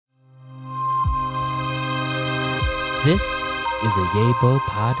This is a Yabo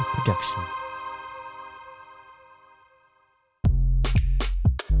Pod production.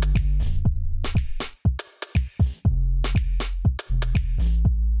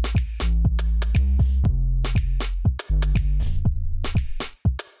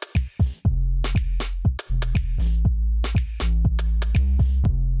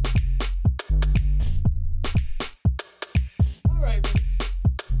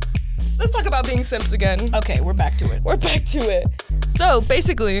 Let's talk about being simps again. Okay, we're back to it. We're back to it. So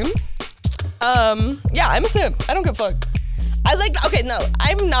basically, yeah, I'm a simp. I don't give a fuck.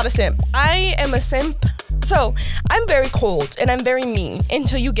 I'm not a simp. I am a simp. So I'm very cold and I'm very mean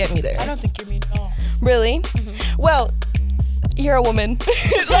until you get me there. I don't think you're mean at all. Really? Mm-hmm. Well, you're a woman.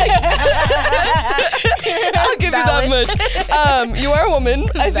 I'll give you that much. You are a woman.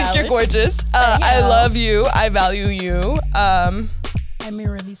 I think you're gorgeous. I love you. I value you. I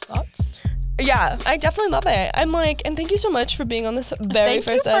mirror these thoughts. Yeah, I definitely love it. I'm like, and thank you so much for being on this very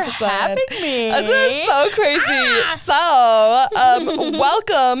first episode. Thank you for having me. This is so crazy. So,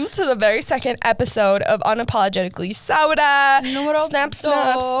 welcome to the very second episode of Unapologetically Sauda. Numero Snaps.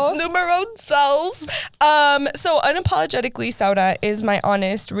 dos. Numero dos. So Unapologetically Sauda is my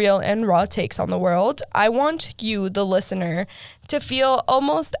honest, real, and raw takes on the world. I want you, the listener, to feel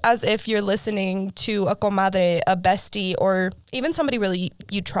almost as if you're listening to a comadre, a bestie, or even somebody really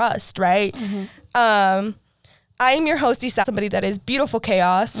you trust, right? Mm-hmm. I am your hostie, somebody that is beautiful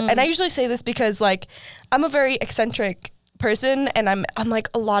chaos. And I usually say this because, like, I'm a very eccentric person and I'm like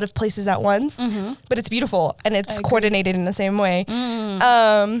a lot of places at once, but it's beautiful and it's coordinated in the same way.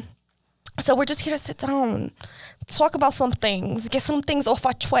 So we're just here to sit down, talk about some things, get some things off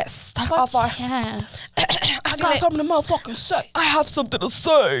our chest. I got something to motherfucking say. I have something to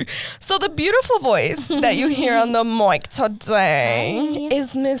say. So the beautiful voice that you hear on the mic today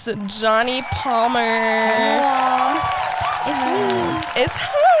is Miss Johnny Palmer. It's me. It's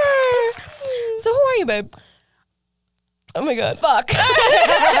her. So who are you, babe? Oh my God. Fuck.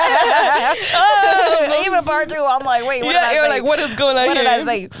 Even part two, I'm like, wait, what did I say? You're like, what is going on What here? did I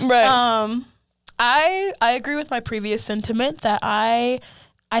say? Right. I agree with my previous sentiment that I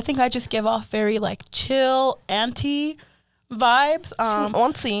think I just give off very like chill auntie vibes.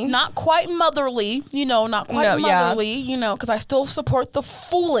 Not quite motherly, because I still support the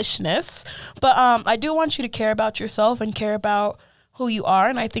foolishness. But I do want you to care about yourself and care about who you are.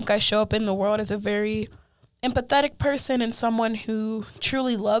 And I think I show up in the world as a very empathetic person and someone who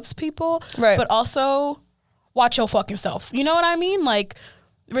truly loves people, right? But also watch your fucking self. You know what I mean? Like,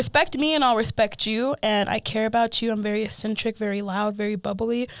 respect me and I'll respect you, and I care about you. I'm very eccentric, very loud, very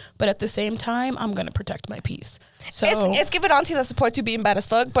bubbly, but at the same time, I'm gonna protect my peace. So it's giving auntie that supports you being bad as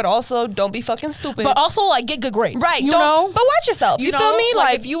fuck, but also don't be fucking stupid. But also, like, get good grades. Right, you know? But watch yourself. You feel me?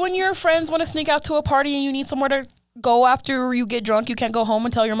 Like, if you and your friends want to sneak out to a party and you need somewhere to go after you get drunk, you can't go home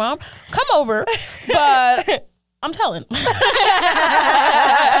and tell your mom, come over. But I'm telling.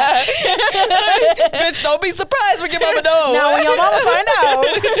 Bitch, don't be surprised when your mama knows. Now when your mama find out.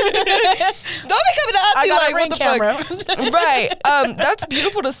 Don't be coming to auntie like, what the camera. fuck? Right. That's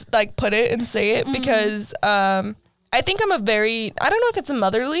beautiful to like put it and say it because I think I'm I don't know if it's a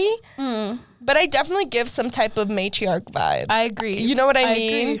motherly, but I definitely give some type of matriarch vibe. I agree. You know what I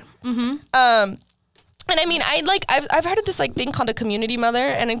mean? Mm-hmm. And I mean, I've heard of this like thing called a community mother,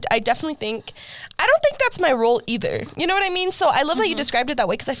 and I definitely think, I don't think that's my role either. You know what I mean? So I love that you described it that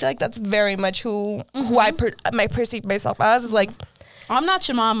way because I feel like that's very much who I perceive myself as. Is like, I'm not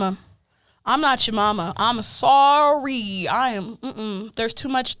your mama. I'm sorry. I am. There's too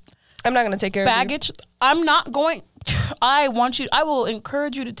much. I'm not gonna take care baggage. of you. I'm not going. I will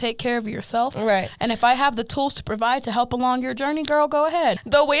encourage you to take care of yourself. Right. And if I have the tools to provide to help along your journey, girl, go ahead.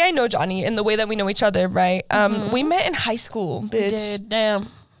 The way I know Johnny and the way that we know each other, right? We met in high school, bitch. Damn.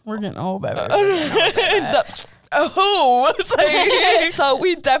 We're getting old, baby. So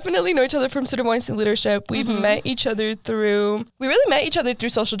we definitely know each other from Student Voice and Leadership. We've met each other through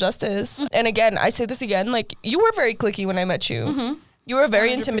social justice. And again, I say this again, like, you were very cliquey when I met you. You were a very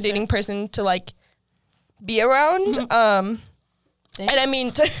 100%. Intimidating person to like be around. And I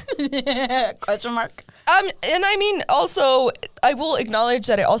mean, question mark. And I mean, also, I will acknowledge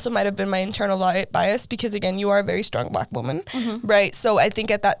that it also might have been my internal bias because, again, you are a very strong Black woman, right? So I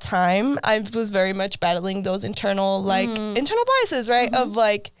think at that time, I was very much battling those internal biases, right? Of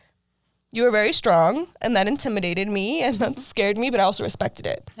like, you were very strong, and that intimidated me, and that scared me, but I also respected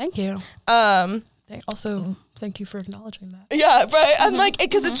it. Thank you. Thank you for acknowledging that. Yeah, right? I'm like,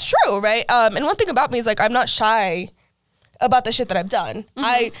 because it's true, right? And one thing about me is, like, I'm not shy about the shit that I've done.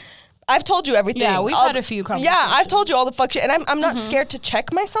 I've told you everything. Yeah, we've had a few conversations. Yeah, I've told you all the fuck shit, and I'm not scared to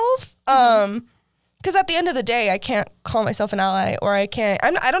check myself. Because at the end of the day, I can't call myself an ally, or I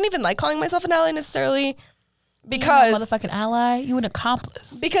don't even like calling myself an ally necessarily. Because you're a motherfucking ally, you an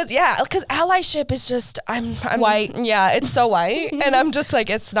accomplice. Because allyship is just I'm white. Yeah, it's so white, and I'm just like,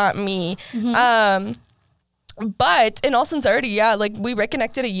 it's not me. But in all sincerity, yeah, like we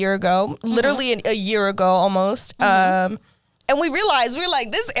reconnected a year ago, literally a year ago almost. And we realized, we were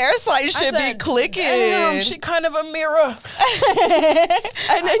like, this air sign should be clicking. Damn, she kind of a mirror.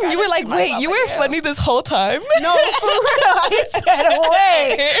 And then you were like, wait, you were funny this whole time? No, for real. I said,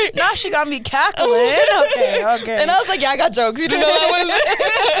 wait. Now she got me cackling. Okay. And I was like, yeah, I got jokes. You didn't know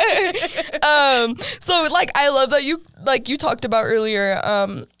that one? So like, I love that you talked about earlier,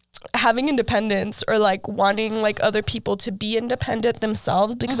 having independence, or like wanting like other people to be independent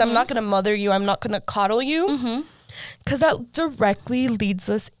themselves, because I'm not going to mother you. I'm not going to coddle you. Because that directly leads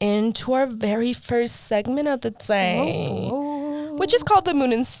us into our very first segment of the day, which is called The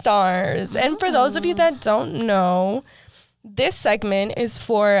Moon and Stars. And for those of you that don't know, this segment is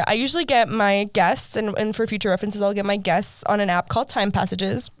for, I usually get my guests, and for future references, I'll get my guests on an app called Time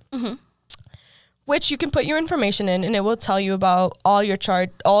Passages, which you can put your information in, and it will tell you about all your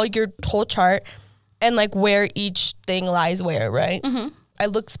whole chart, and like where each thing lies where, right? I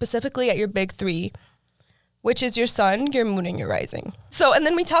look specifically at your big three, which is your sun, your moon, and your rising. So, and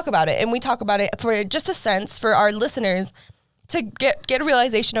then we talk about it, and we talk about it for just a sense for our listeners to get a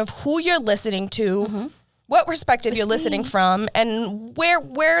realization of who you're listening to, what perspective you're listening from, and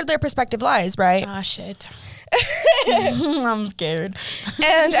where their perspective lies, right? Ah, shit. I'm scared.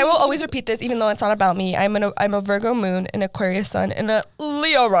 And I will always repeat this, even though it's not about me. I'm a Virgo moon, an Aquarius sun, and a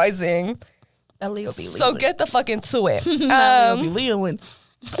Leo rising. A Leo be Leo. So get the fuck into it. Leo be Leo.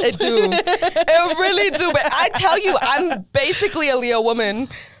 It do. It really do. But I tell you, I'm basically a Leo woman,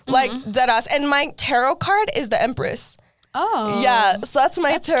 like deadass. And my tarot card is the Empress. Oh. Yeah, so that's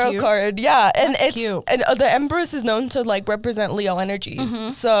my tarot card. Yeah, and that's it's cute. And the Empress is known to like represent Leo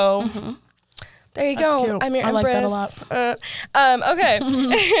energies. So there you go. Cute. I'm your I Empress. like that a lot.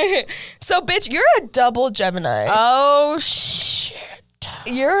 Okay. So bitch, you're a double Gemini. Oh shit.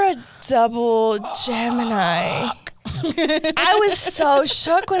 You're a double Gemini. I was so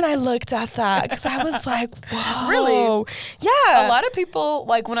shook when I looked at that, because I was like, whoa. Really? Yeah. A lot of people,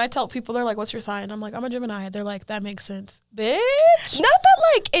 like when I tell people, they're like, what's your sign? I'm like, I'm a Gemini. They're like, that makes sense. Bitch. Not that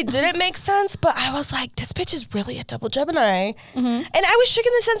like it didn't make sense, but I was like, this bitch is really a double Gemini. And I was shook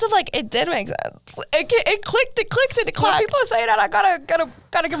in the sense of like, it did make sense. It clicked, and it clacked. When people say that, I gotta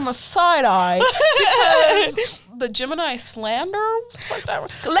give them a side eye, because the Gemini slander. Like that.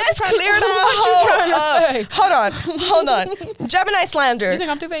 Let's clear that. Hold on. Gemini slander. You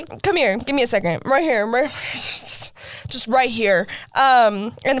think I'm too fake? Come here. Give me a second. Right here. Just right here.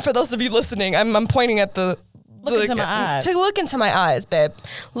 And for those of you listening, I'm pointing at the. Look into my eyes. To look into my eyes, babe.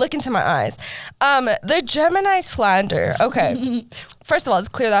 Look into my eyes. The Gemini slander. Okay. First of all, let's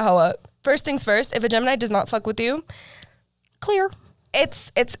clear that hoe up. First things first. If a Gemini does not fuck with you, Clear.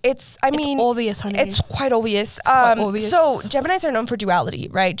 It's obvious, honey. It's quite obvious. Obvious. So Geminis are known for duality,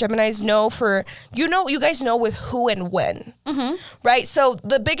 right? Geminis know for, you guys know with who and when, right? So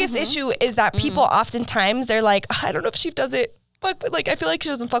the biggest issue is that people oftentimes, they're like, I don't know if she does it, but like, I feel like she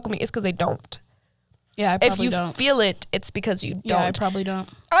doesn't fuck with me. It's because they don't. Yeah, I probably don't. If you don't. feel it, it's because you don't. Yeah, I probably don't.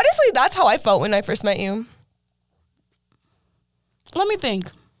 Honestly, that's how I felt when I first met you. Let me think.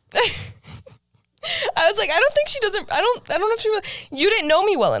 I was like, I don't think she doesn't. I don't know if she was. You didn't know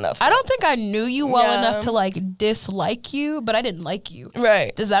me well enough. I don't think I knew you well enough to like dislike you, but I didn't like you.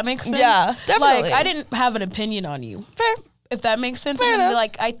 Right. Does that make sense? Yeah, definitely. Like I didn't have an opinion on you. Fair. If that makes sense. Fair enough.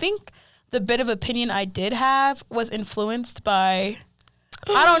 Like I think the bit of opinion I did have was influenced by,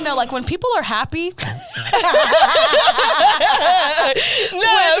 I don't know, like when people are happy.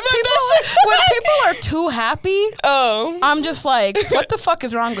 When people are too happy, I'm just like, what the fuck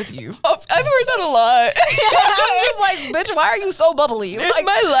is wrong with you? Oh, I've heard that a lot. I'm just like, bitch, why are you so bubbly? In like,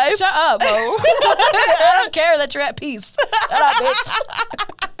 my life. Shut up, bro. I don't care that you're at peace. Shut up, bitch.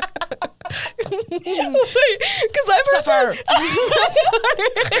 Because I've heard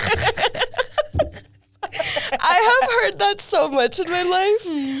I have heard that so much in my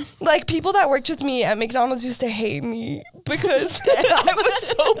life. Like people that worked with me at McDonald's used to hate me because I was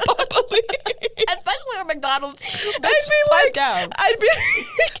so bubbly. Especially at McDonald's. I'd be like, down. I'd be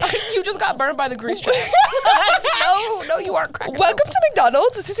like, you just got burned by the grease trap. No, you aren't cracking. Welcome to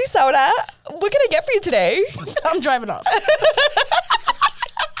McDonald's. This is Sissy Soda. What can I get for you today? I'm driving off.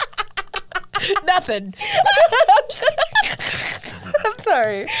 Nothing. I'm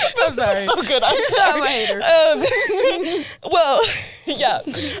sorry. So good. I'm sorry. I'm a hater. Well, yeah.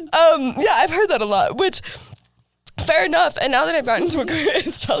 Yeah, I've heard that a lot, which, fair fair enough. And now that I've gotten into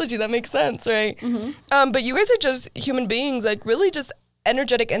astrology, that makes sense, right? But you guys are just human beings, like really just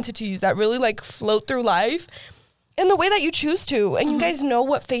energetic entities that really like float through life in the way that you choose to. And you guys know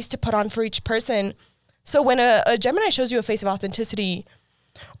what face to put on for each person. So when a Gemini shows you a face of authenticity,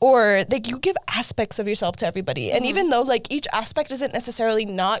 or like you give aspects of yourself to everybody, and even though like each aspect isn't necessarily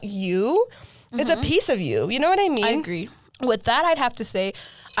not you, it's a piece of you. You know what I mean? I agree. With that, I'd have to say,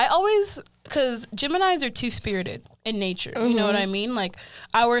 because Geminis are two-spirited in nature. You know what I mean? Like,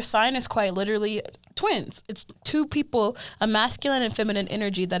 our sign is quite literally twins. It's two people, a masculine and feminine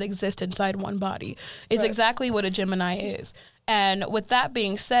energy that exist inside one body. Is exactly what a Gemini is. And with that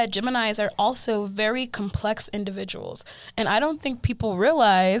being said, Geminis are also very complex individuals. And I don't think people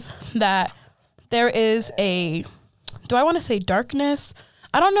realize that there is do I want to say darkness?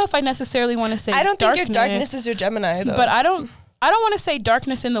 I don't know if I necessarily want to say I don't darkness, think your darkness is your Gemini, though. but I don't want to say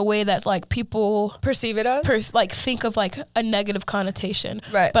darkness in the way that like people perceive it as? like think of like a negative connotation.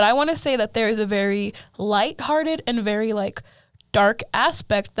 Right. But I want to say that there is a very lighthearted and very like dark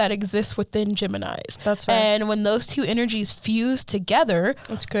aspect that exists within Geminis. That's right. And when those two energies fuse together,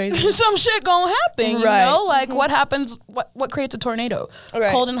 that's crazy. some shit gonna happen, you know? Like what happens, what creates a tornado? Right.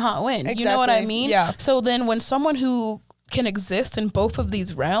 Cold and hot wind. Exactly. You know what I mean? Yeah. So then when someone who can exist in both of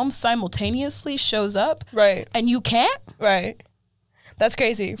these realms simultaneously shows up, right, and you can't, right, that's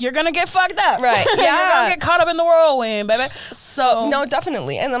crazy. You're gonna get fucked up, right? Yeah, you're gonna get caught up in the whirlwind, baby. So no,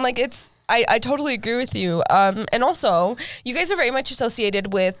 definitely. And I'm like, I totally agree with you. And also, you guys are very much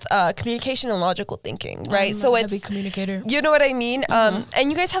associated with communication and logical thinking, right? So it's heavy communicator. You know what I mean? And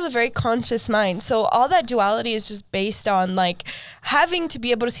you guys have a very conscious mind. So all that duality is just based on like having to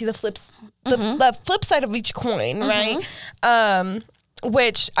be able to see the the flip side of each coin, right?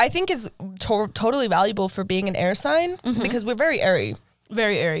 Which I think is totally valuable for being an air sign because we're very airy.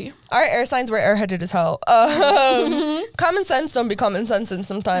 Very airy. Our air signs were airheaded as hell. Common sense don't be common sense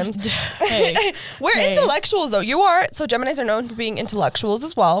sometimes. Hey. We're intellectuals though. You are. So Geminis are known for being intellectuals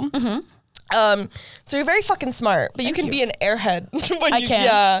as well. So you're very fucking smart, but you can be an airhead. I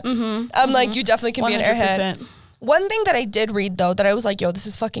can. Yeah. Like you definitely can 100%. Be an airhead. One thing that I did read though that I was like, yo, this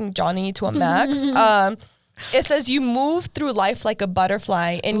is fucking Johnny to a max. It says you move through life like a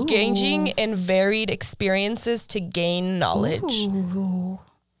butterfly, engaging in varied experiences to gain knowledge. Ooh.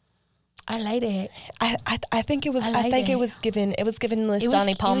 I like it. I think it was. I think it was given. It was given Miss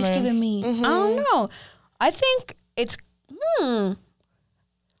Johnny Palmer. It was given me. I don't know. I think it's.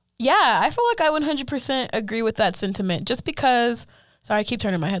 Yeah, I feel like I 100% agree with that sentiment. Just because. Sorry, I keep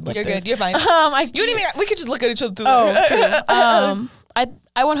turning my head like You're this. Good. You're fine. You didn't even. We could just look at each other through true.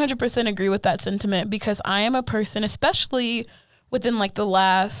 I 100% agree with that sentiment because I am a person, especially within like the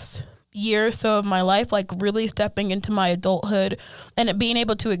last year or so of my life, like really stepping into my adulthood and it being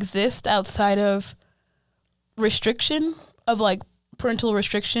able to exist outside of restriction of like parental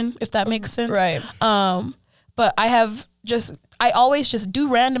restriction, if that makes sense. Right. But I always just do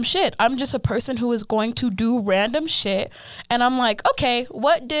random shit. I'm just a person who is going to do random shit. And I'm like, okay,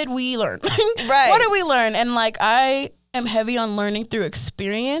 what did we learn? Right. What did we learn? And like, I am heavy on learning through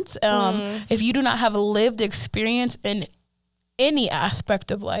experience. If you do not have a lived experience in any aspect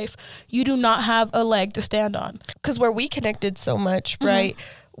of life, you do not have a leg to stand on. Because where we connected so much, right,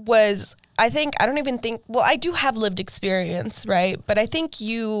 was I do have lived experience, right? But I think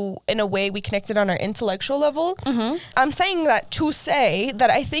you, in a way, we connected on our intellectual level. I'm saying that to say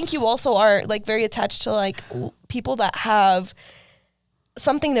that I think you also are like very attached to like people that have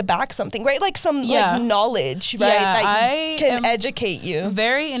something to back something, right? Like some like knowledge, right? Yeah, that can educate you.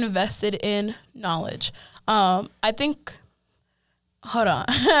 Very invested in knowledge. I think, hold on.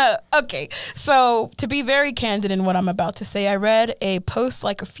 Okay. So to be very candid in what I'm about to say, I read a post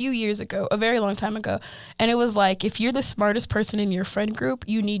like a few years ago, a very long time ago. And it was like, if you're the smartest person in your friend group,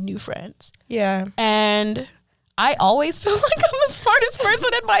 you need new friends. Yeah. And I always feel like I'm the smartest person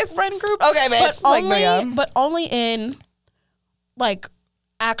in my friend group. Okay, bitch. But only in like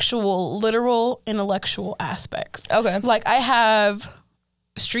actual literal intellectual aspects. Okay. Like I have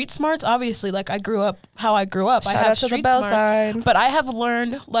street smarts, obviously, like I grew up how I grew up. Shout I have out to the bell side. But I have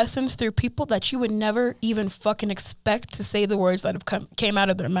learned lessons through people that you would never even fucking expect to say the words that have came out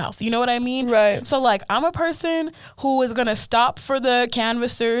of their mouth. You know what I mean? Right. So like I'm a person who is gonna stop for the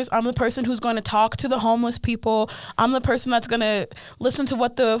canvassers. I'm the person who's gonna talk to the homeless people. I'm the person that's gonna listen to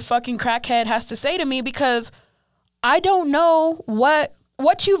what the fucking crackhead has to say to me because I don't know what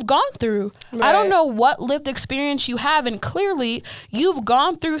you've gone through. Right. I don't know what lived experience you have, and clearly you've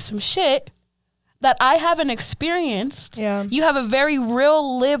gone through some shit that I haven't experienced. Yeah. You have a very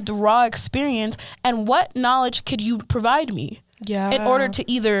real lived raw experience, and what knowledge could you provide me? in order to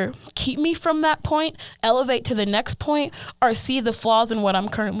either keep me from that point, elevate to the next point, or see the flaws in what I'm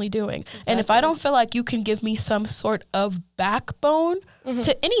currently doing. Exactly. And if I don't feel like you can give me some sort of backbone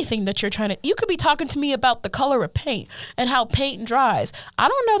to anything that you're trying to, you could be talking to me about the color of paint and how paint dries. I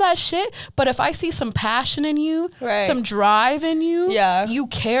don't know that shit, but if I see some passion in you, some drive in you, you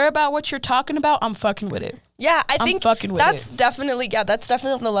care about what you're talking about, I'm fucking with it. Yeah, I think that's definitely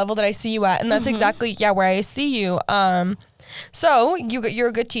on the level that I see you at, and that's exactly where I see you. So you're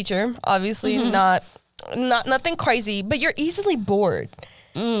a good teacher, obviously not nothing crazy, but you're easily bored.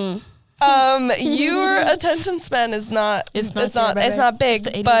 Your attention span is not big,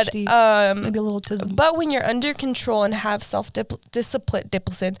 but maybe a little autism. But when you're under control and have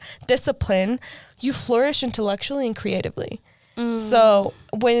discipline, you flourish intellectually and creatively. So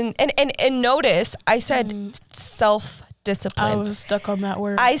when and notice I said self-discipline. I was stuck on that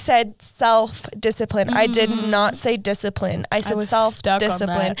word. I said self-discipline. I did not say discipline. I said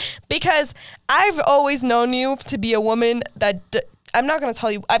self-discipline because I've always known you to be a woman that I'm not going to tell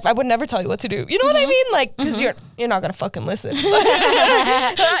you. I would never tell you what to do. You know what I mean? Like, because you're not going to fucking listen.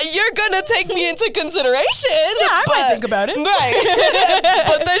 You're going to take me into consideration. Yeah, I might think about it. Right.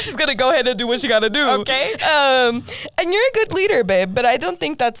 But then she's going to go ahead and do what she got to do. Okay. And you're a good leader, babe. But I don't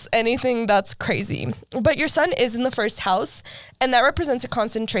think that's anything that's crazy. But your sun is in the first house. And that represents a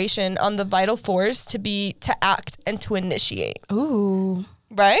concentration on the vital force to act and to initiate. Ooh.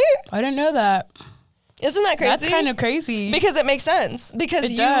 Right? I didn't know that. Isn't that crazy? That's kind of crazy. Because it makes sense.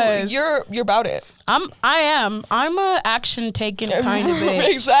 Because you're about it. I'm a action taking kind of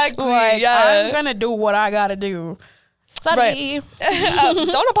bitch. Exactly. Like, I'm gonna do what I gotta do. Sorry. Right.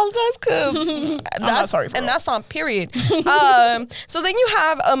 Don't apologize, cause I'm not sorry for and that's on period. So then you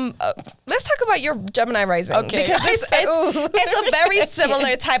have let's talk about your Gemini rising. Okay. Because it's a very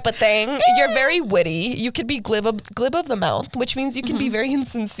similar type of thing. You're very witty. You could be glib of the mouth, which means you can be very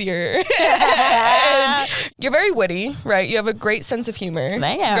insincere. You're very witty, right? You have a great sense of humor.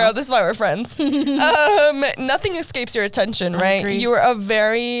 Damn. Girl, this is why we're friends. Nothing escapes your attention, right? You are a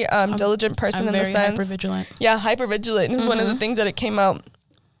very diligent person in the sense. Hypervigilant. Yeah, hypervigilant is one of the things that it came out.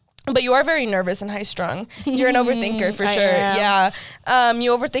 But you are very nervous and high strung. You're an overthinker for sure. Yeah.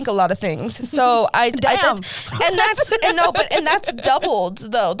 You overthink a lot of things. So that's doubled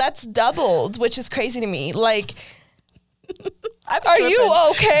though. That's doubled, which is crazy to me. Like, are you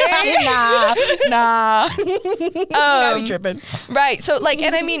okay? Nah. I be tripping. Right. So like,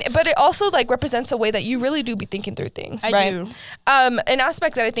 and I mean, but it also like represents a way that you really do be thinking through things. I right? do. An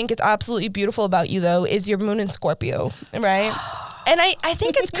aspect that I think is absolutely beautiful about you though is your moon in Scorpio, right? And I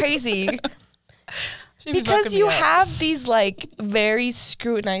think it's crazy because you have these like very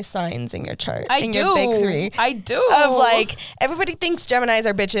scrutinized signs in your chart. Your big three. I do. Of like, everybody thinks Geminis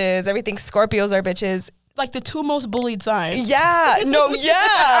are bitches. Everybody thinks Scorpios are bitches. Like the two most bullied signs. Yeah. No, yeah.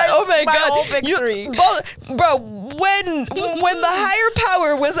 Oh my God. Whole big three. Bro, when the higher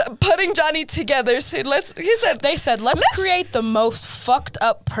power was putting Johnny together, they said, let's create the most fucked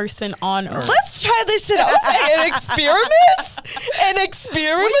up person on earth. Let's try this shit out. An experiment? We're just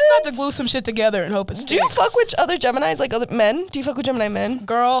about to glue some shit together and hope it sticks. Do you fuck with other Geminis, like other men? Do you fuck with Gemini men?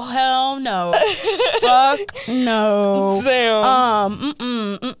 Girl, hell no. Fuck no. Damn.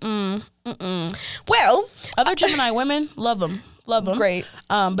 Well, other Gemini women, love them. Great.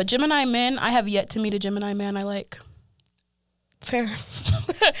 But Gemini men, I have yet to meet a Gemini man I like. Fair.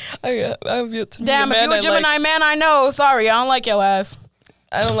 I have yet to meet Damn, a man if you a Gemini man, I know. Sorry, I don't like your ass.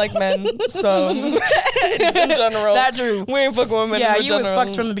 I don't like men, so in general. That true. We ain't fucking with men. Yeah, you was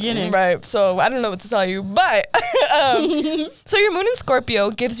fucked from the beginning. Right, so I don't know what to tell you. But, so your moon in Scorpio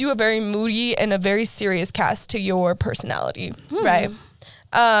gives you a very moody and a very serious cast to your personality, right?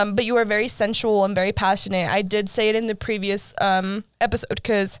 But you are very sensual and very passionate. I did say it in the previous episode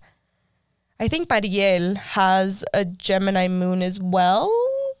because I think Mariel has a Gemini moon as well.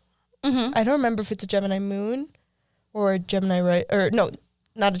 I don't remember if it's a Gemini moon or a Gemini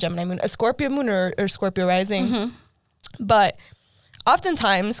not a Gemini moon, a Scorpio moon or Scorpio rising. But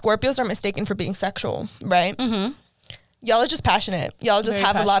oftentimes Scorpios are mistaken for being sexual, right? Y'all are just passionate. Y'all just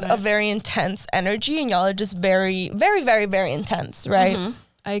have a lot of very intense energy, and y'all are just very, very, very, very intense, right?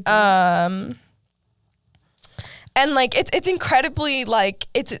 I agree. And like it's incredibly like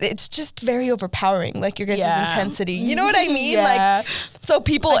it's just very overpowering, like your guys' intensity. You know what I mean? Like, so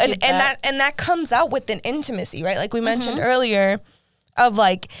people and that comes out with an intimacy, right? Like we mentioned earlier, of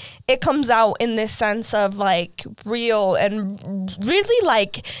like it comes out in this sense of like real and really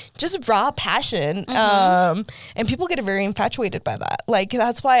like just raw passion. And people get very infatuated by that. Like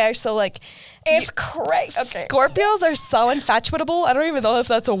that's why I so like it's crazy. Okay. Scorpios are so infatuatable. I don't even know if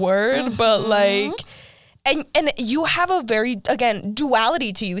that's a word, but like And you have a very, again,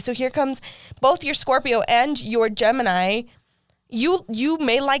 duality to you. So here comes both your Scorpio and your Gemini. You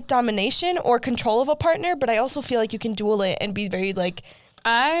may like domination or control of a partner, but I also feel like you can dual it and be very like...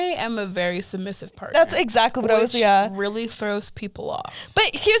 I am a very submissive partner. That's exactly what I was, really throws people off.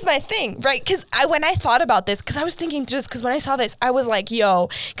 But here's my thing, right? Because when I thought about this, because I was thinking through this, because when I saw this, I was like, yo,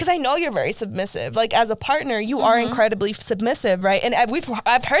 because I know you're very submissive. Like, as a partner, you are incredibly submissive, right? And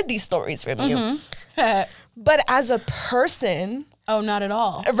I've heard these stories from you. But as a person... Oh, not at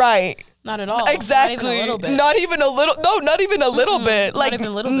all. Right. Not at all. Exactly. Not even a little bit. Not even a little. No, not even a little bit. Like, not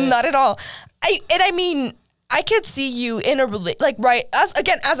even a little bit. Not at all. I mean, I could see you in a right,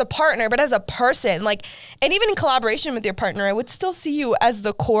 as a partner, but as a person, like, and even in collaboration with your partner, I would still see you as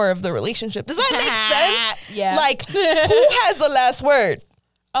the core of the relationship. Does that make sense? Yeah. Like, who has the last word?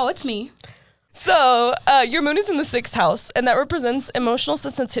 Oh, it's me. So, your moon is in the 6th house, and that represents emotional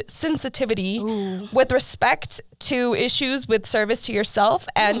sensitivity with respect to issues with service to yourself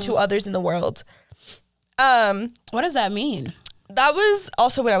and to others in the world. What does that mean? That was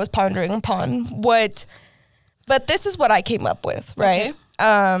also what I was pondering upon. But this is what I came up with, right?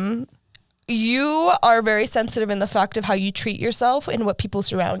 Okay. You are very sensitive in the fact of how you treat yourself and what people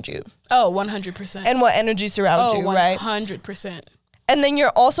surround you. Oh, 100%. And what energy surrounds you, right? 100%. And then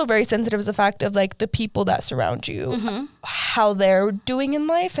you're also very sensitive as the fact of like the people that surround you, how they're doing in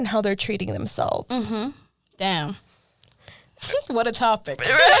life and how they're treating themselves. Damn. What a topic.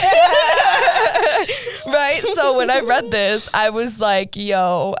 Right? So when I read this, I was like,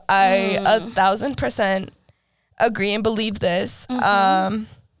 yo, I 1,000% agree and believe this. And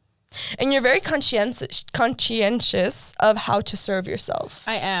you're very conscientious of how to serve yourself.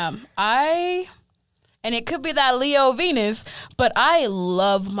 I am. And it could be that Leo Venus, but I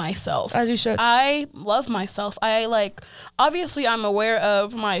love myself. As you should. I love myself. Obviously I'm aware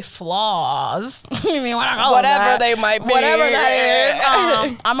of my flaws. Whatever they might be. Whatever that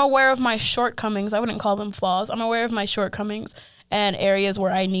is. I'm aware of my shortcomings. I wouldn't call them flaws. I'm aware of my shortcomings and areas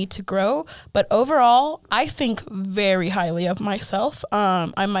where I need to grow. But overall, I think very highly of myself.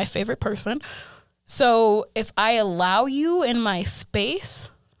 I'm my favorite person. So if I allow you in my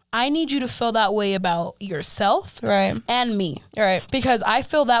space, I need you to feel that way about yourself and me. Right. Because I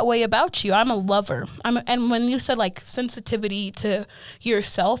feel that way about you. I'm a lover. And when you said like sensitivity to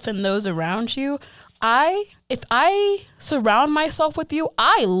yourself and those around you, if I surround myself with you,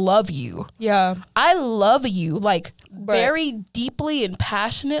 I love you. Yeah. I love you like very deeply and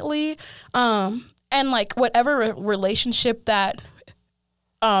passionately. And like whatever relationship that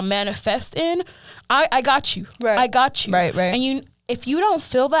manifests in, I got you. Right. I got you. Right. And if you don't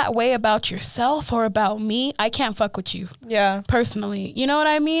feel that way about yourself or about me, I can't fuck with you. Yeah. Personally. You know what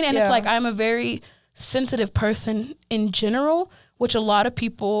I mean? And it's like I'm a very sensitive person in general, which a lot of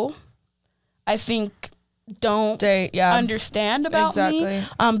people, I think, don't understand about me.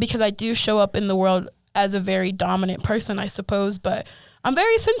 Because I do show up in the world as a very dominant person, I suppose. But I'm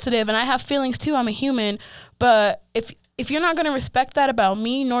very sensitive and I have feelings too. I'm a human. But if you're not going to respect that about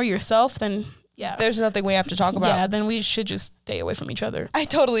me nor yourself, then... yeah. There's nothing we have to talk about. Yeah, then we should just stay away from each other. I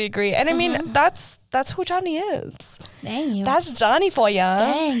totally agree. And I mean, that's who Johnny is. Thank you. That's Johnny for ya.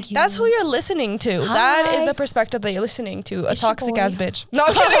 Thank you. That's who you're listening to. Hi. That is the perspective that you're listening to. A It's your toxic boy. ass bitch. No,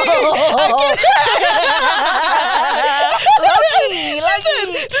 I'm kidding. I'm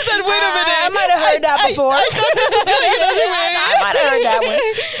kidding. She said, wait a minute. I might have heard that before. I thought this was going another way. I might have heard that one.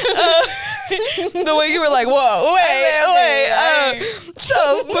 The way you were like, whoa, wait.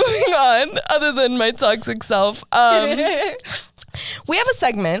 So moving on, other than my toxic self, we have a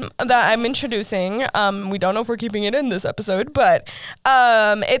segment that I'm introducing. We don't know if we're keeping it in this episode, but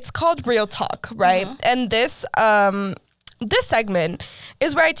it's called Real Talk, right? And this segment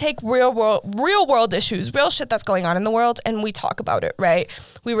is where I take real world issues, real shit that's going on in the world, and we talk about it, right?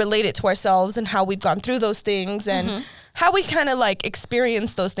 We relate it to ourselves and how we've gone through those things and how we kind of like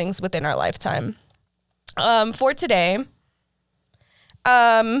experience those things within our lifetime. For today,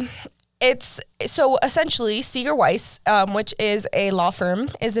 it's so essentially Seeger Weiss, which is a law firm,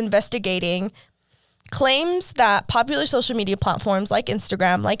 is investigating claims that popular social media platforms like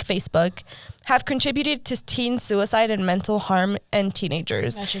Instagram, like Facebook, have contributed to teen suicide and mental harm in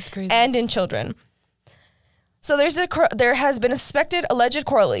teenagers That shit's crazy. and in children. So there has been a suspected alleged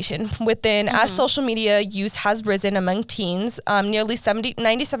correlation within as social media use has risen among teens. Nearly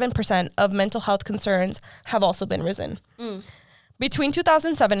 97% of mental health concerns have also been risen. Between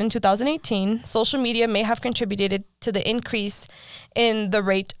 2007 and 2018, social media may have contributed to the increase in the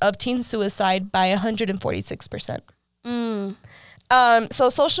rate of teen suicide by 146%. So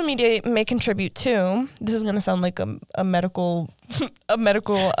social media may contribute to, this is going to sound like a medical, read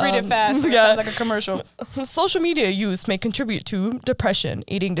it fast. It sounds like a commercial. Social media use may contribute to depression,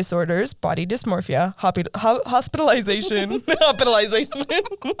 eating disorders, body dysmorphia, hospitalization,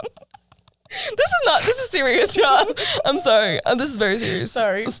 This is serious, y'all. I'm sorry. This is very serious.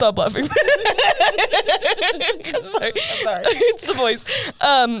 Sorry. Stop laughing. Sorry. I'm sorry. It's the voice.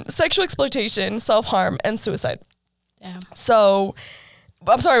 Sexual exploitation, self-harm, and suicide. Damn. So,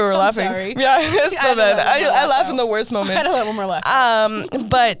 I'm sorry we're laughing. Sorry. Yeah, it's so bad. I laugh in the worst moments. I had to let one more laugh.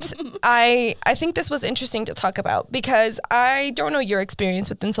 But I think this was interesting to talk about because I don't know your experience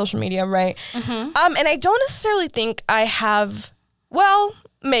within social media, right? And I don't necessarily think I have, well,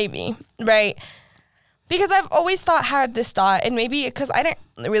 maybe, right? Because I've always had this thought, and maybe because I didn't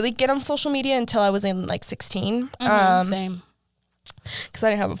really get on social media until I was in like 16. Same. Because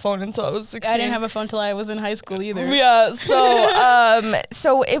I didn't have a phone until I was 16. I didn't have a phone until I was in high school either. Yeah, so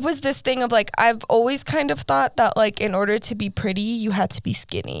so it was this thing of like, I've always kind of thought that like in order to be pretty, you had to be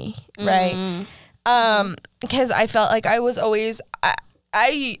skinny, right? Because I felt like I was always,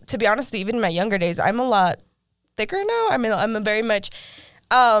 I to be honest with you, even in my younger days, I'm a lot thicker now. I mean, I'm a very much,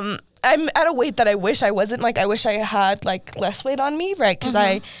 I'm at a weight that I wish I wasn't. Like, I wish I had like less weight on me, right? Because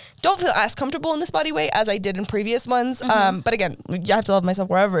I don't feel as comfortable in this body weight as I did in previous ones. But again, I have to love myself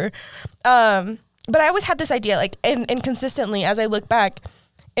wherever. But I always had this idea, like, and consistently as I look back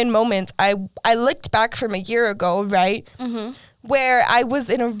in moments, I looked back from a year ago, right? Where I was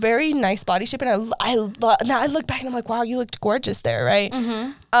in a very nice body shape, and now I look back and I'm like, wow, you looked gorgeous there, right?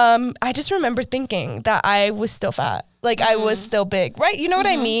 I just remember thinking that I was still fat, like I was still big, right? You know what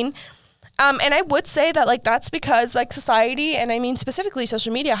I mean? And I would say that like that's because like society, and I mean specifically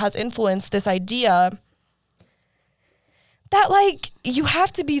social media, has influenced this idea that like you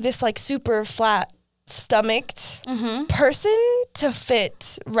have to be this like super flat stomached person to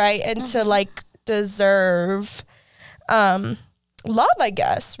fit, right? And to like deserve love, I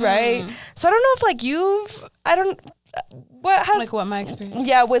guess, right? So I don't know if like what my experience?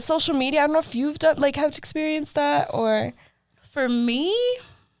 Yeah, with social media, I don't know if you've have experienced that, or for me,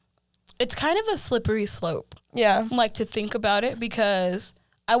 it's kind of a slippery slope. Yeah, like to think about it, because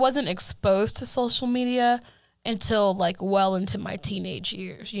I wasn't exposed to social media until like well into my teenage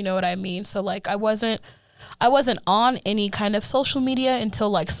years. You know what I mean? So like I wasn't on any kind of social media until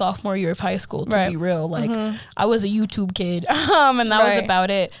like sophomore year of high school, to be real. Like I was a YouTube kid, and that was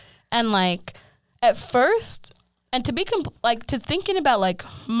about it. And like at first, and to be to thinking about like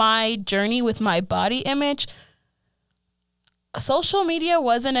my journey with my body image, social media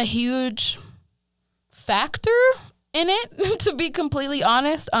wasn't a huge factor in it, to be completely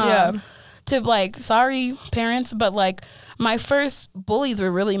honest. To like, sorry parents, but like my first bullies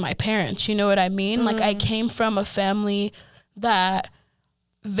were really my parents. You know what I mean? Like I came from a family that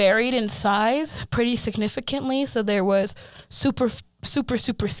varied in size pretty significantly. So there was super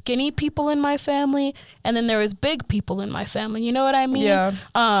skinny people in my family, and then there was big people in my family. You know what I mean? Yeah.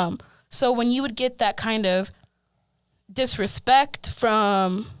 So when you would get that kind of disrespect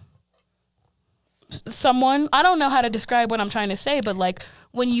from someone, I don't know how to describe what I'm trying to say, but like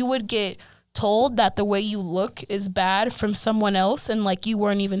when you would get told that the way you look is bad from someone else, and like you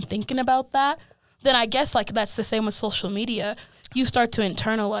weren't even thinking about that, then I guess like that's the same with social media. You start to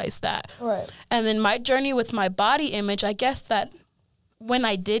internalize that. Right. And then my journey with my body image, I guess that when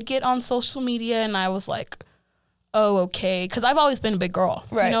I did get on social media and I was like, oh, okay, because I've always been a big girl.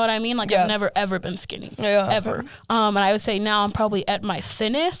 Right. You know what I mean? Like I've never ever been skinny. Yeah. Ever. And I would say now I'm probably at my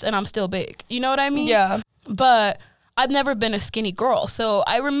thinnest and I'm still big. You know what I mean? Yeah. But I've never been a skinny girl. So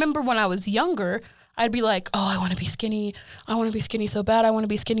I remember when I was younger, I'd be like, oh, I want to be skinny. I want to be skinny so bad. I want to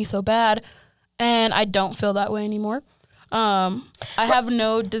be skinny so bad. And I don't feel that way anymore. I have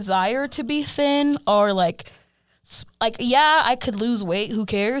no desire to be thin or like, yeah, I could lose weight. Who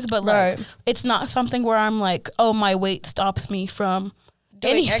cares? But like, it's not something where I'm like, oh, my weight stops me from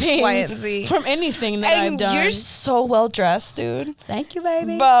doing anything, X, Y, and Z. From anything that I've done. You're so well dressed, dude. Thank you,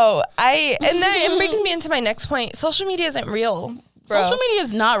 baby. Bro, and then it brings me into my next point. Social media isn't real, bro. Social media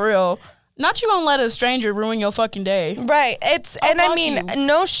is not real. Not you gonna let a stranger ruin your fucking day. Right. I mean,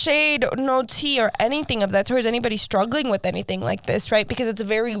 no shade, no tea or anything of that towards anybody struggling with anything like this, right? Because it's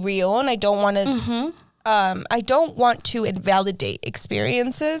very real, and I don't want to invalidate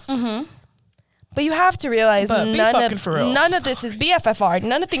experiences. But you have to realize none of this is BFFR.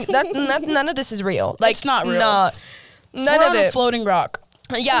 None of this is real. Like, it's not real. None We're of on it. A floating rock.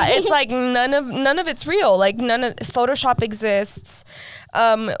 Yeah, it's like none of it's real. Like Photoshop exists.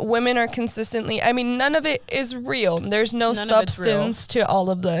 Women are consistently. I mean, none of it is real. There's no substance to all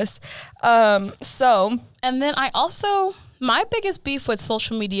of this. And then I also My biggest beef with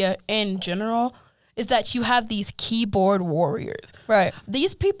social media in general is that you have these keyboard warriors. Right.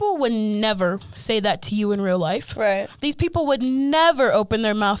 These people would never say that to you in real life. Right. These people would never open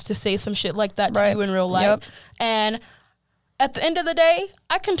their mouths to say some shit like that to you in real life. Yep. And at the end of the day,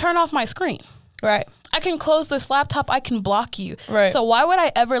 I can turn off my screen. Right. I can close this laptop. I can block you. Right. So why would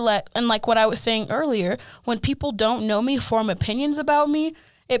I ever and like what I was saying earlier, when people don't know me, form opinions about me,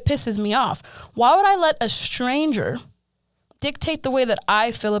 it pisses me off. Why would I let a stranger dictate the way that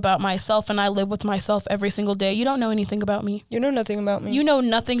I feel about myself, and I live with myself every single day? You don't know anything about me. You know nothing about me. You know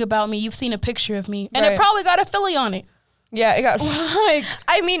nothing about me. You've seen a picture of me, and Right. it probably got a Philly on it. Yeah, it got Like,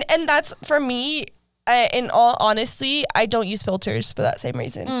 I mean, and that's for me, in all honesty, I don't use filters for that same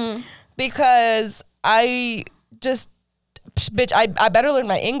reason. Because I just, bitch, I better learn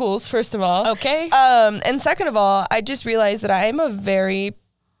my angles, first of all. okay. And second of all, I just realized that I am a very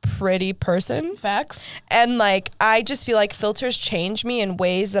pretty person. Facts. And like, I just feel like filters change me in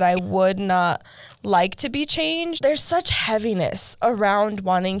ways that I would not like to be changed. There's such heaviness around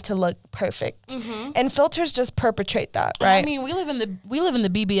wanting to look perfect. And filters just perpetrate that, right? I mean, we live in the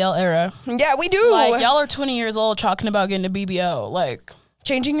BBL era. Yeah, we do. Like, y'all are 20 years old talking about getting a BBL. Like,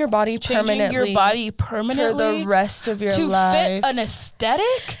 changing your body permanently. your body permanently for the rest of your to life. fit an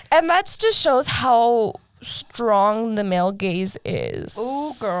aesthetic. And that just shows how strong the male gaze is.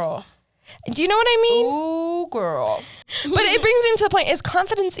 Ooh, girl. Do you know what I mean? Ooh, girl. But it brings me to the point, is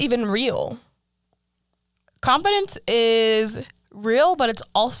confidence even real? Confidence is real, but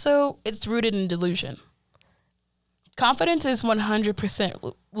it's rooted in delusion. Confidence is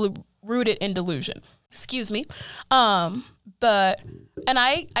 100% rooted in delusion. Excuse me. But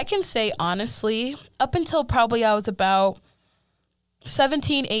I can say honestly, up until probably I was about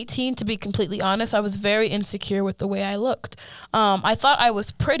 17, 18, to be completely honest, I was very insecure with the way I looked. I thought I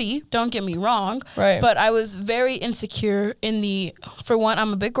was pretty, don't get me wrong, Right. but I was very insecure for one,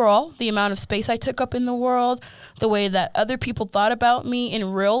 I'm a big girl, the amount of space I took up in the world, the way that other people thought about me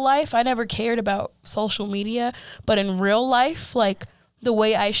in real life. I never cared about social media, but in real life, like, the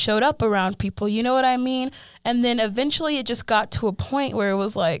way I showed up around people, you know what I mean? And then eventually it just got to a point where it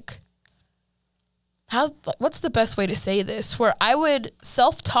was like, what's the best way to say this? Where I would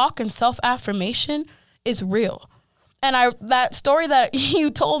self-talk and self-affirmation is real. And that story that you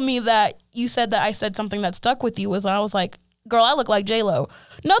told me, that you said that I said something that stuck with you, was I was like, girl, I look like J-Lo.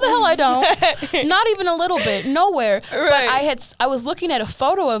 No, the hell I don't. Not even a little bit. Nowhere. Right. But I was looking at a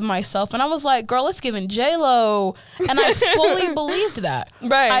photo of myself and I was like, girl, it's giving J-Lo. And I fully believed that.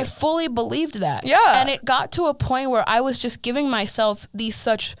 Right. I fully believed that. Yeah. And it got to a point where I was just giving myself these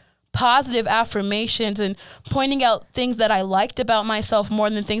such positive affirmations and pointing out things that I liked about myself more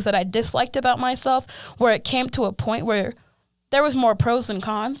than things that I disliked about myself, where it came to a point where there was more pros than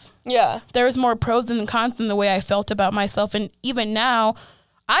cons. Yeah. There was more pros than cons than the way I felt about myself. And even now,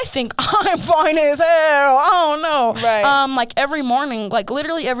 I think I'm fine as hell. I don't know. Right. Like every morning, like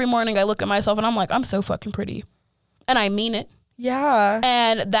literally every morning I look at myself and I'm like, I'm so fucking pretty. And I mean it. Yeah.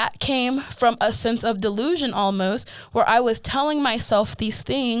 And that came from a sense of delusion almost, where I was telling myself these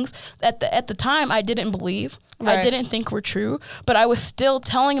things that at the time I didn't believe. Right. I didn't think were true, but I was still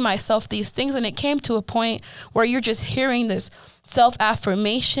telling myself these things. And it came to a point where you're just hearing this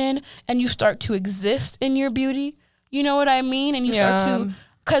self-affirmation and you start to exist in your beauty. You know what I mean? And you start to,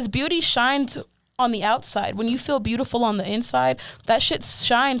 because beauty shines on the outside. When you feel beautiful on the inside, that shit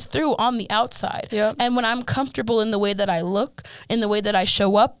shines through on the outside. Yep. And when I'm comfortable in the way that I look, in the way that I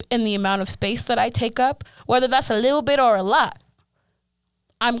show up, in the amount of space that I take up, whether that's a little bit or a lot,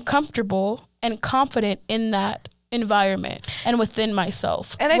 I'm comfortable and confident in that environment and within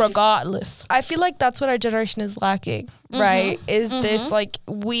myself, and regardless. I feel like that's what our generation is lacking, right? Is this like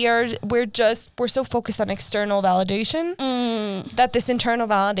we're so focused on external validation that this internal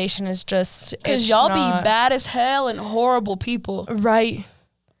validation is just, because y'all be bad as hell and horrible people. Right.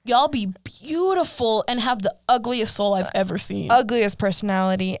 Y'all be beautiful and have the ugliest soul I've ever seen. Ugliest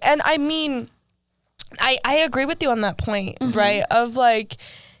personality. And I mean, I agree with you on that point, right? Of like,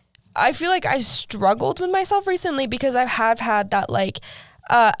 I feel like I struggled with myself recently because I have had that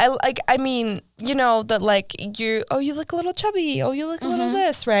I mean, you know, that like you look a little chubby, you look a little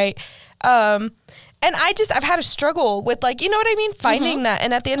this, right? And I've had a struggle with, like, you know what I mean? Finding that.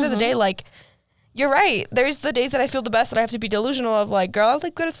 And at the end of the day, like, you're right. There's the days that I feel the best that I have to be delusional of, like, girl, I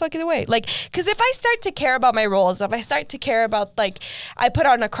look good as fuck either way. Like, because if I start to care about my rolls, if I start to care about, like, I put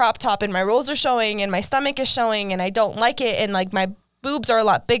on a crop top and my rolls are showing and my stomach is showing and I don't like it, and like my boobs are a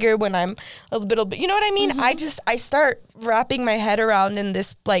lot bigger when I'm a little bit, you know what I mean? I start wrapping my head around in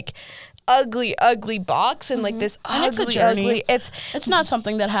this like ugly box and like this ugly. It's not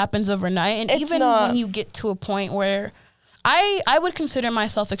something that happens overnight. And even when you get to a point where I would consider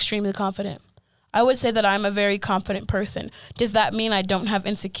myself extremely confident. I would say that I'm a very confident person. Does that mean I don't have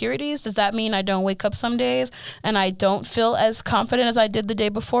insecurities? Does that mean I don't wake up some days and I don't feel as confident as I did the day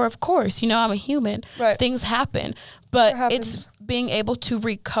before? Of course, I'm a human. Right. Things happen. But it's being able to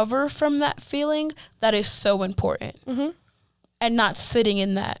recover from that feeling that is so important. Mm-hmm. And not sitting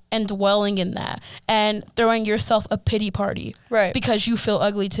in that and dwelling in that and throwing yourself a pity party because you feel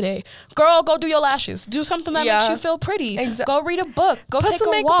ugly today. Girl, go do your lashes. Do something that makes you feel pretty. Go read a book. Go take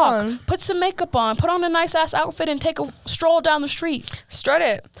a walk. Put some makeup on. Put on a nice ass outfit and take a stroll down the street. Strut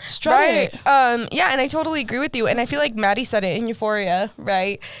it. Right. Yeah, and I totally agree with you. And I feel like Maddie said it in Euphoria,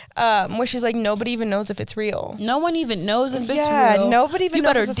 right? Where she's like, nobody even knows if it's real. No one even knows if it's real. Yeah, nobody even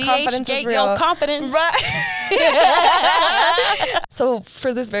knows if confidence is real. Your confidence. Right. So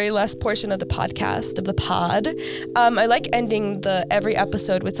for this very last portion of the podcast, of the pod, I like ending every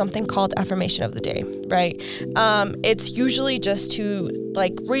episode with something called affirmation of the day, right? It's usually just to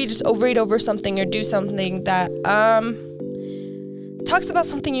like read over something or do something that talks about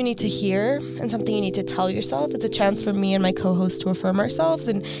something you need to hear and something you need to tell yourself. It's a chance for me and my co-host to affirm ourselves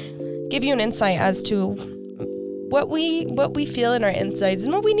and give you an insight as to what we feel in our insides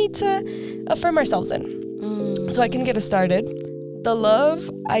and what we need to affirm ourselves in. So I can get us started. The love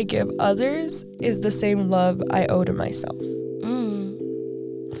I give others is the same love I owe to myself. I'm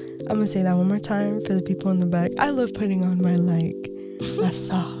gonna say that one more time for the people in the back. I love putting on my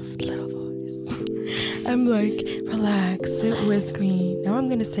soft little voice. I'm like, relax, sit with me. Now I'm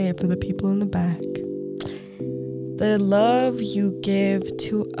gonna say it for the people in the back. The love you give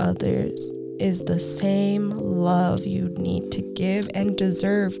to others is the same love you need to give and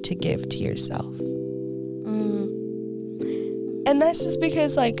deserve to give to yourself. And that's just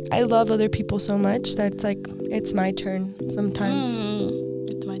because, like, I love other people so much that it's like, it's my turn sometimes.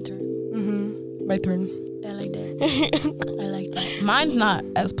 It's my turn. Mm-hmm. My turn. I like that. I like that. Mine's not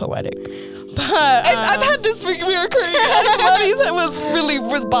as poetic. But I've had this reoccurring. Maddie's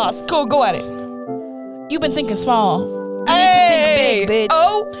was boss. Go at it. You've been thinking small. You need to think big, bitch.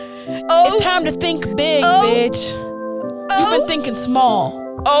 Oh. It's time to think big, bitch. You've been thinking small.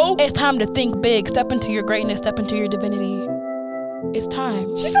 It's time to think big. Step into your greatness. Step into your divinity. It's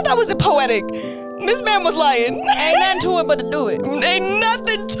time. She said that wasn't poetic. This man was lying. Ain't nothing to it but to do it. Ain't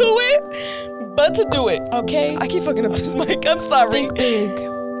nothing to it but to do it. Okay? I keep fucking up this mic. I'm sorry. Think big.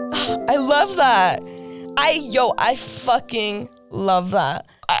 I love that. I fucking love that.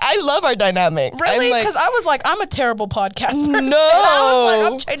 I love our dynamic. Really? Because I was like, I'm a terrible podcast person. No. I was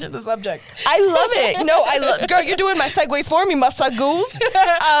like, I'm changing the subject. I love it. No, girl, you're doing my segues for me, my segues.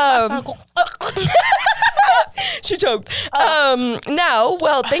 She choked. Now,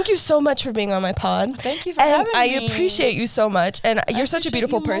 well, thank you so much for being on my pod. Thank you for having me. I appreciate you so much. And you're such a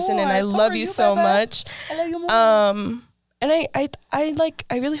beautiful person, and I love you so much. I love you more. And I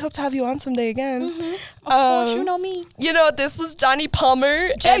really hope to have you on someday again. Mm-hmm. Of course, you know me. This was Johnny Palmer.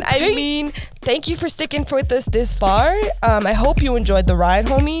 JP. And I mean, thank you for sticking with us this far. I hope you enjoyed the ride,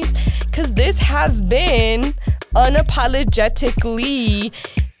 homies, because this has been Unapologetically